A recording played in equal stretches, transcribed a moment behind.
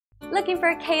looking for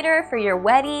a caterer for your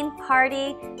wedding,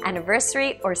 party,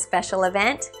 anniversary, or special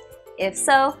event? If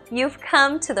so, you've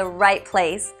come to the right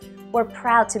place. We're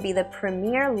proud to be the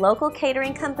premier local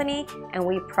catering company, and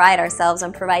we pride ourselves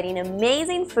on providing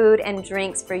amazing food and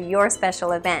drinks for your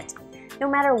special event. No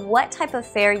matter what type of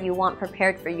fare you want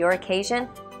prepared for your occasion,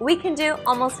 we can do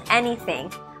almost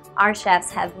anything. Our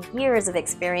chefs have years of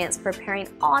experience preparing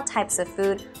all types of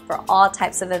food for all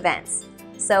types of events.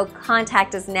 So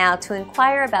contact us now to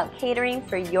inquire about catering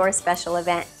for your special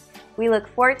event. We look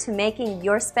forward to making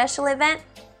your special event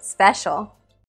special.